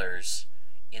colors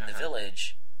in the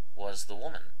village was the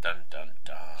woman. Dun dun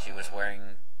dun. She was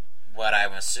wearing what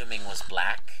I'm assuming was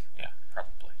black. Yeah,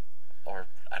 probably. Or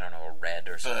I don't know, red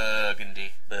or something.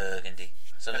 Burgundy.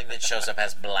 Something that shows up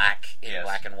as black in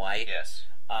black and white. Yes.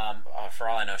 For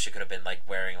all I know, she could have been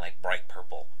wearing bright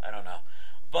purple. I don't know.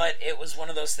 But it was one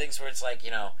of those things where it's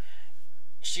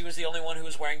she was the only one who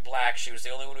was wearing black. She was the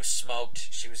only one who smoked.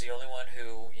 She was the only one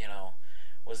who,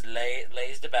 was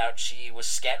lazed about. She was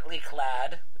scantily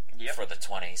clad for the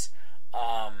 20s.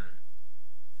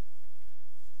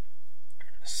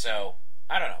 So,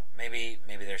 I don't know. Maybe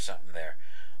there's something there.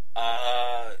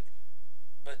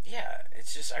 But yeah,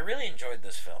 it's just, I really enjoyed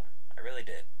this film. I really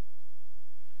did.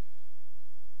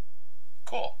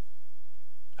 Cool.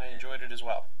 I enjoyed it as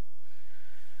well.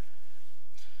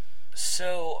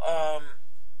 So,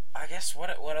 I guess what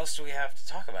else do we have to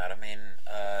talk about? I mean,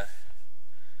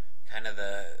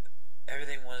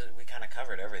 we kind of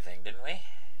covered everything, didn't we?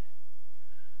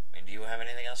 I mean, do you have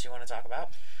anything else you want to talk about?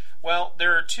 Well,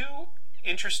 there are two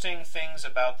interesting things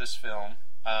about this film,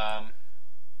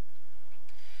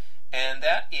 and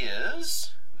that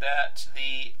is that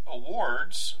the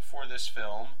awards for this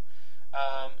film,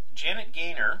 Janet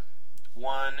Gaynor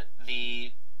won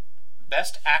the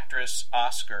Best Actress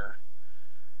Oscar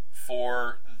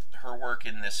for her work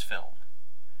in this film.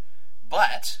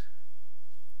 But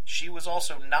she was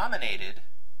also nominated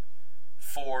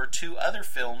for two other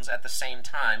films at the same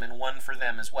time and won for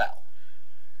them as well.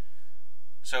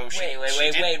 So wait.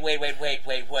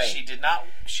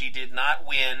 She did not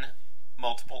win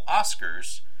multiple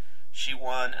Oscars. She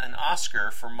won an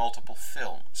Oscar for multiple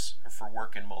films, or for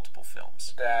work in multiple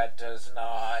films. That does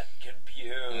not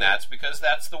compute. And that's because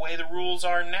that's the way the rules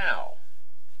are now.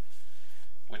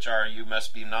 Which are, you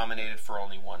must be nominated for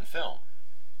only one film.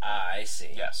 I see.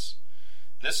 Yes.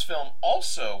 This film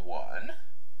also won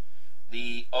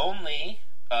the only,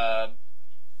 it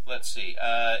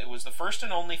was the first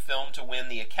and only film to win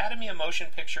the Academy of Motion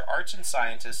Picture Arts and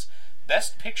Sciences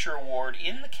Best Picture Award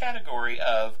in the category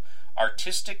of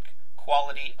Artistic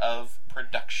Quality of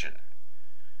Production.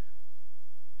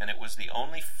 And it was the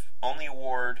only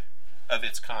award of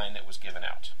its kind that was given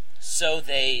out. So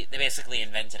they basically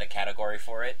invented a category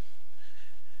for it?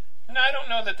 No, I don't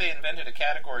know that they invented a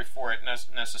category for it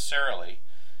necessarily.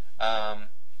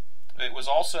 It was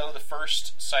also the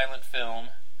first silent film,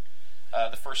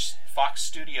 the first Fox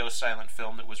Studios silent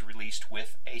film that was released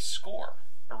with a score,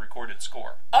 a recorded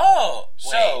score. Oh!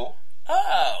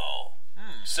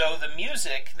 So the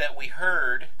music that we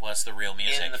heard was the real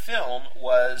music in the film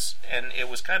was, and it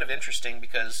was kind of interesting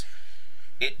because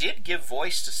it did give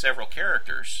voice to several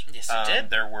characters. Yes, it did.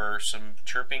 There were some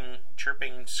chirping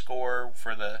score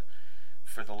for the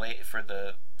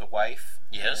wife,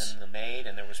 yes, and the maid,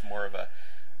 and there was more of a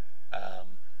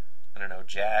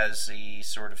jazzy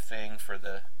sort of thing for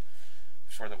the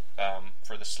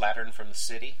slattern from the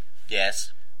city.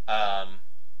 Yes.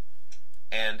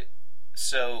 And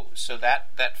so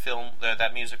that film,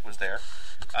 that music was there.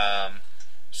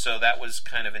 So that was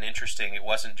kind of an interesting. It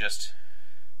wasn't just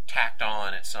tacked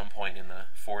on at some point in the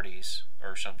 40s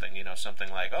or something. Something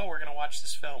like, oh, we're going to watch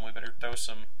this film. We better throw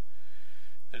some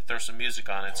Throw some music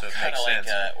on it, so it makes like, sense.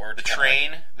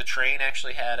 The train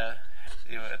actually had at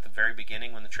the very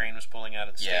beginning when the train was pulling out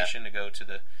of the station to go to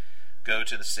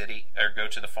the city or go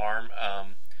to the farm,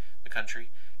 the country.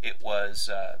 It was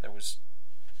there was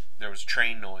a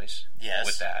train noise. Yes,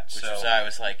 with that. Which was I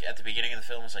was like at the beginning of the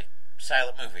film, it was like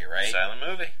silent movie, right? Silent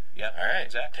movie. Yep. All right.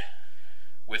 Exactly.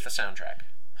 With a soundtrack.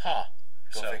 Huh.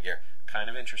 Go figure. Kind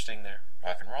of interesting there.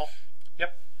 Rock and roll.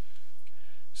 Yep.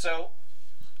 So,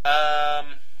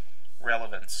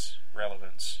 relevance.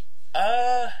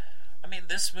 I mean,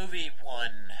 this movie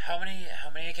won how many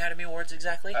Academy Awards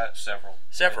exactly? Several.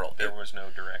 There was no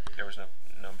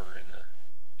number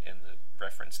in the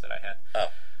reference that I had.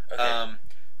 Oh. Okay.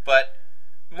 But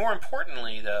more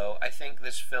importantly, though, I think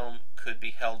this film could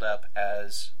be held up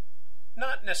as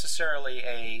not necessarily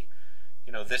a,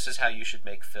 this is how you should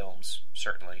make films,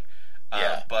 certainly.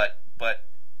 Yeah. But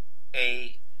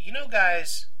a,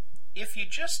 guys, if you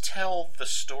just tell the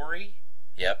story.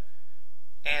 Yep.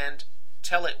 And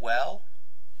tell it well,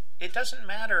 it doesn't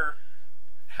matter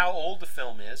how old the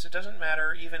film is. It doesn't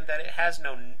matter even that it has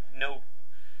no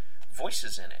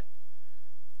voices in it.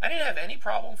 I didn't have any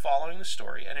problem following the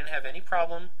story. I didn't have any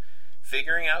problem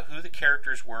figuring out who the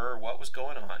characters were or what was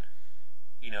going on.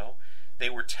 They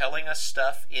were telling us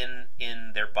stuff in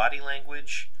their body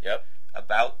language. Yep.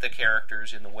 About the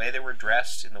characters, in the way they were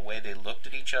dressed, in the way they looked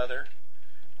at each other,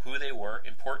 who they were.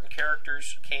 Important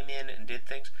characters came in and did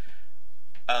things.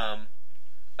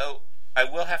 I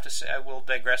will have to say, I will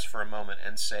digress for a moment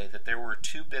and say that there were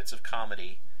 2 bits of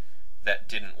comedy that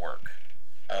didn't work.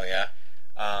 Oh, yeah?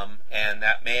 And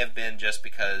that may have been just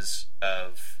because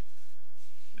of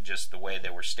just the way they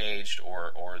were staged,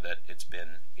 or that it's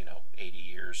been, 80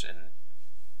 years and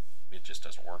it just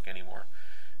doesn't work anymore.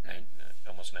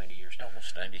 Almost 90 years.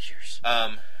 Almost 90 years.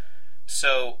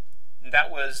 So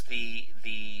that was the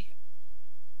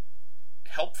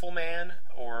helpful man,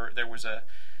 or there was a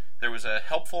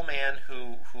helpful man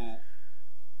who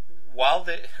while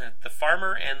the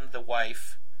farmer and the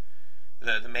wife,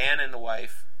 the man and the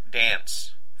wife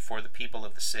dance for the people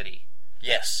of the city.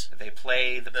 Yes. They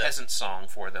play the peasant song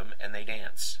for them and they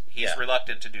dance. He's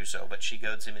reluctant to do so, but she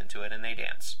goads him into it and they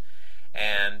dance.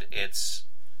 And it's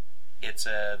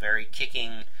a very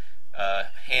kicking,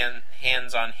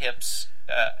 hands on hips,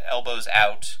 elbows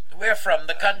out. We're from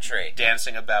the country.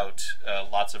 Dancing about,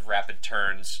 lots of rapid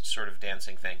turns, sort of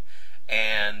dancing thing.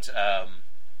 And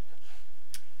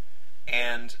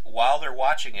while they're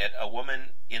watching it, a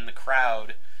woman in the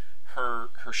crowd, her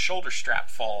shoulder strap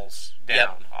falls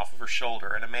down off of her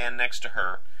shoulder, and a man next to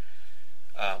her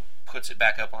puts it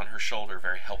back up on her shoulder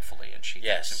very helpfully, and she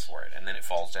thanks him for it. And then it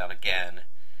falls down again,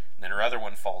 and then her other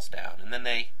one falls down, and then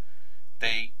they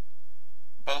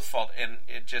both fall, and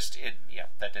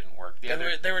that didn't work.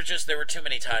 There were too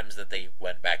many times that they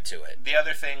went back to it. The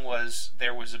other thing was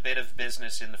there was a bit of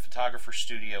business in the photographer's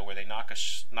studio where they knock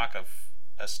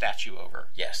a statue over.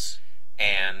 Yes.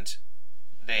 And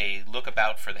they look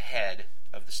about for the head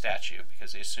of the statue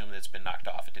because they assume that it's been knocked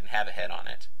off. It didn't have a head on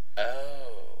it.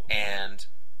 Oh. And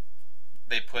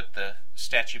they put the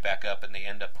statue back up, and they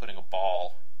end up putting a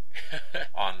ball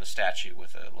on the statue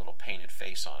with a little painted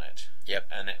face on it. Yep.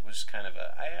 And it was kind of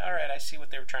alright, I see what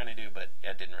they were trying to do, but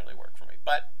it didn't really work for me.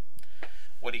 But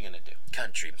what are you going to do?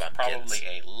 Country bumpkins. Probably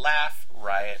a laugh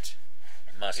riot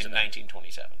in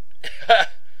 1927.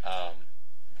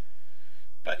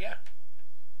 But yeah.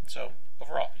 So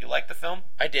overall, you liked the film?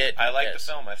 I did. I liked the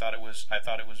film. I thought it was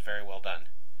very well done.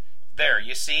 There,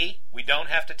 you see, we don't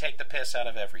have to take the piss out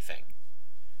of everything.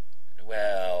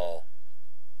 Well,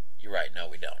 you're right. No,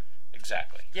 we don't.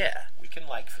 Exactly. Yeah. We can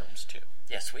like films too.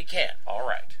 Yes, we can. All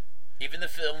right. Even the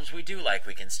films we do like,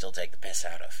 we can still take the piss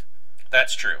out of.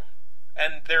 That's true.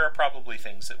 And there are probably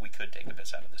things that we could take the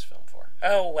piss out of this film for.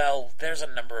 Oh, well, there's a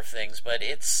number of things, but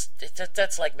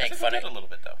that's like making fun of... a little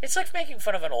bit, though. It's like making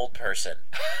fun of an old person.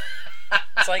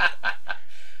 It's like...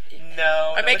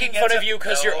 No, I'm making fun of you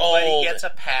because you're old. Nobody gets a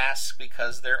pass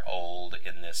because they're old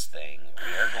in this thing.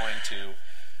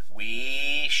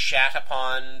 We shat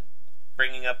upon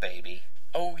Bringing Up Baby.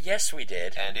 Oh, yes, we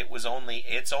did. And it's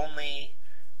only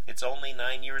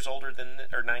 9 years older than,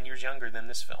 or 9 years younger than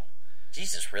this film.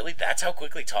 Jesus, really? That's how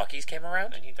quickly Talkies came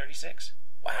around? 1936.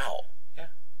 Wow. Yeah.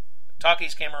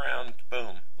 Talkies came around,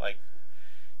 boom, like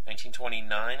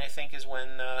 1929, I think, is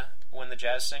when the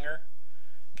Jazz Singer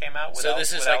came out with,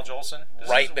 this is Al like Jolson.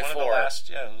 Right before. One of the last,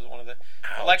 it was one of the...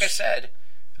 Well, like I said,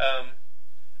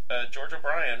 George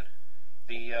O'Brien,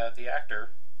 the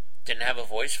actor... Didn't have a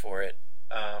voice for it.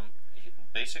 He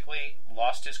basically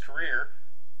lost his career.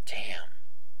 Damn.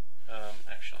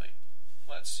 Actually,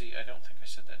 let's see. I don't think I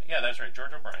said that. Yeah, that's right.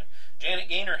 George O'Brien. Janet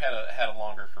Gaynor had a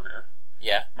longer career.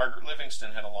 Yeah. Margaret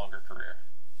Livingston had a longer career.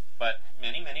 But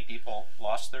many people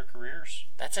lost their careers.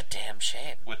 That's a damn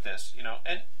shame. With this,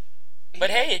 But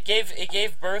hey, it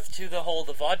gave birth to the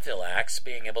vaudeville acts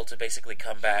being able to basically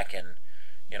come back and,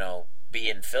 be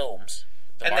in films.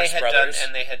 The Marx Brothers.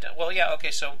 Well, yeah,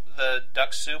 okay, so the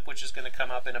Duck Soup, which is going to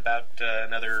come up in about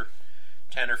another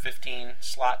 10 or 15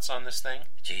 slots on this thing.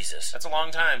 Jesus. That's a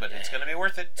long time, but it's going to be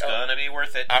worth it. It's going to be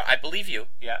worth it. I believe you.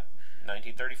 Yeah,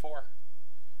 1934.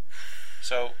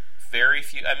 So, very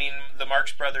few. I mean, the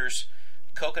Marx Brothers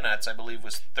Coconuts, I believe,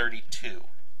 was 32.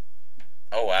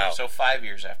 Oh, wow. So 5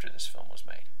 years after this film was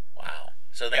made. Wow.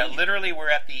 So literally, we're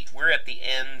at the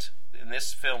end. In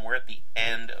this film, we're at the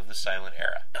end of the silent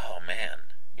era. Oh, man.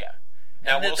 Yeah.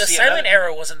 Now the silent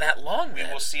era wasn't that long. We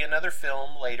will see another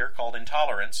film later called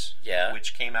Intolerance. Yeah.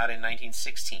 Which came out in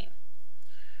 1916.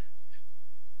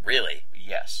 Really?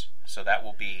 Yes. So that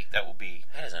will be. That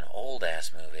is an old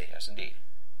ass movie. Yes, indeed.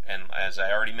 And as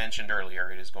I already mentioned earlier,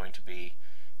 it is going to be.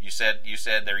 You said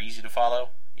they're easy to follow.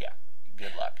 Yeah.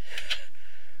 Good luck.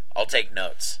 I'll take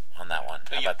notes on that one.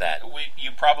 How about that?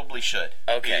 You probably should.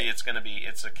 Okay.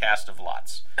 It's a cast of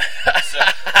lots. So,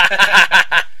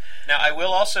 now, I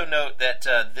will also note that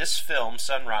this film,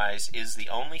 Sunrise, is the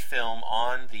only film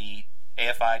on the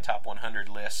AFI Top 100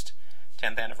 list,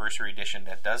 10th Anniversary Edition,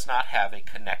 that does not have a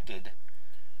connected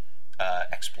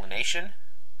explanation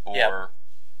or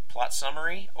plot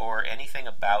summary or anything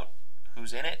about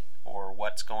who's in it or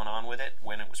what's going on with it,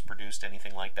 when it was produced,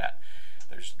 anything like that.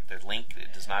 The link,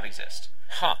 it does not exist.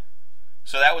 Huh.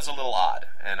 So that was a little odd,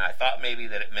 and I thought maybe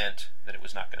that it meant that it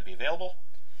was not going to be available.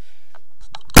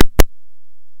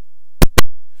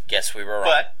 Guess we were wrong.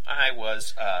 But I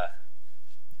was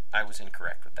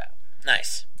incorrect with that.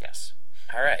 Nice. Yes.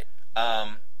 All right.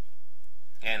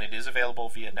 And it is available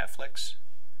via Netflix,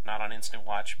 not on Instant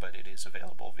Watch, but it is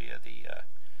available via the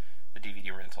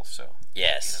DVD rental. So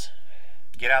yes,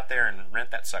 get out there and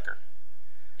rent that sucker.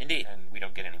 Indeed. And we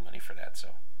don't get any money for that,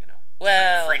 so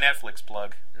well, free Netflix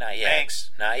plug. Not yet.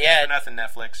 Thanks. Not yet. Thanks for nothing,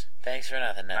 Netflix. Thanks for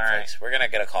nothing, Netflix. All right. We're gonna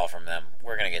get a call from them.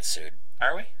 We're gonna get sued.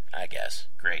 Are we? I guess.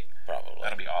 Great. Probably.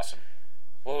 That'll be awesome.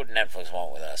 What would Netflix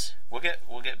want with us? We'll get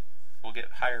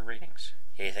higher ratings.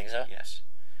 Yeah, you think so? Yes.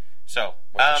 So,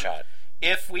 worth a shot.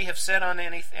 If we have said on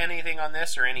anything on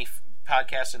this or any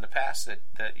podcast in the past that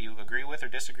you agree with or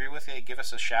disagree with, give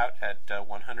us a shout at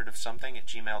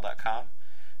 100ofsomething@gmail.com.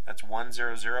 That's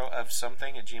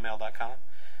 100ofsomething@gmail.com.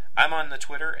 I'm on the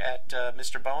Twitter at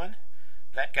Mr. Bowen.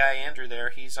 That guy Andrew there,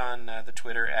 he's on the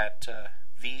Twitter at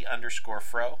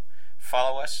 _fro.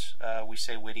 Follow us. We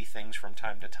say witty things from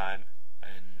time to time.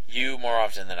 And you more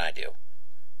often than I do.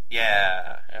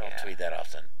 Yeah. I don't tweet that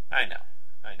often. I know.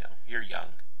 You're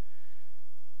young.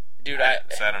 Dude,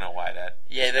 so I don't know why that.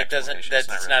 Yeah,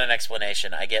 that's not an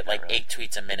explanation. I get like 8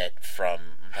 tweets a minute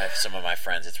from some of my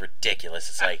friends. It's ridiculous.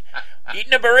 It's like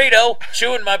eating a burrito,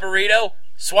 chewing my burrito,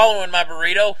 swallowing my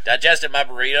burrito, digesting my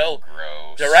burrito,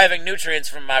 gross, deriving nutrients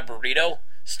from my burrito,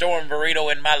 storing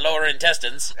burrito in my lower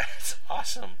intestines. That's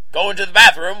awesome. Going to the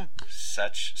bathroom.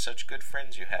 Such good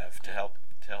friends you have to help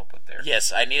with their.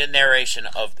 Yes, I need a narration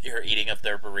of your eating of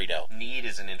their burrito. Need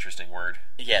is an interesting word.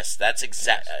 Yes, that's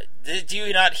exact. Do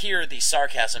you not hear the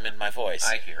sarcasm in my voice?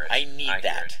 I hear it. I need that.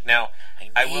 Hear it. Now,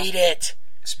 I need it.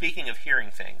 Speaking of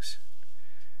hearing things,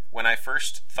 when I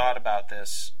first thought about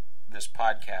this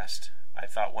podcast, I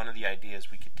thought one of the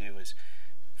ideas we could do is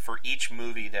for each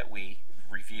movie that we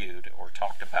reviewed or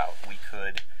talked about, we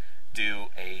could do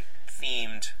a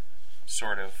themed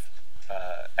sort of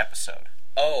episode.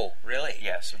 Oh, really?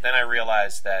 Yes. Then I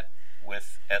realized that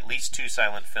with at least 2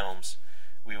 silent films,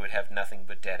 we would have nothing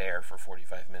but dead air for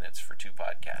 45 minutes for 2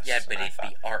 podcasts. Yeah, but it'd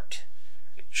be art.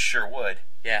 It sure would.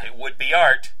 Yeah. It would be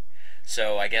art.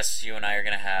 So I guess you and I are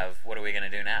going to have... What are we going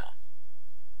to do now?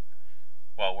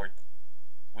 Well,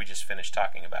 we just finished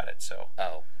talking about it, so...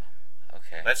 Oh,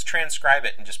 okay. Let's transcribe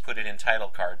it and just put it in title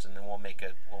cards, and then we'll make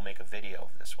a video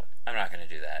of this one. I'm not going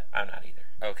to do that. I'm not either.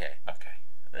 Okay.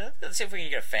 Let's see if we can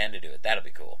get a fan to do it. That'll be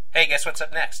cool. Hey, guess what's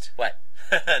up next? What?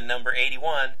 Number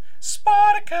 81,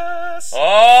 Spartacus!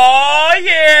 Oh,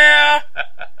 yeah!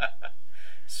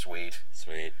 Sweet.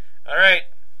 Sweet. All right,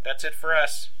 that's it for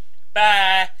us.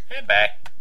 Bye. Hey, bye.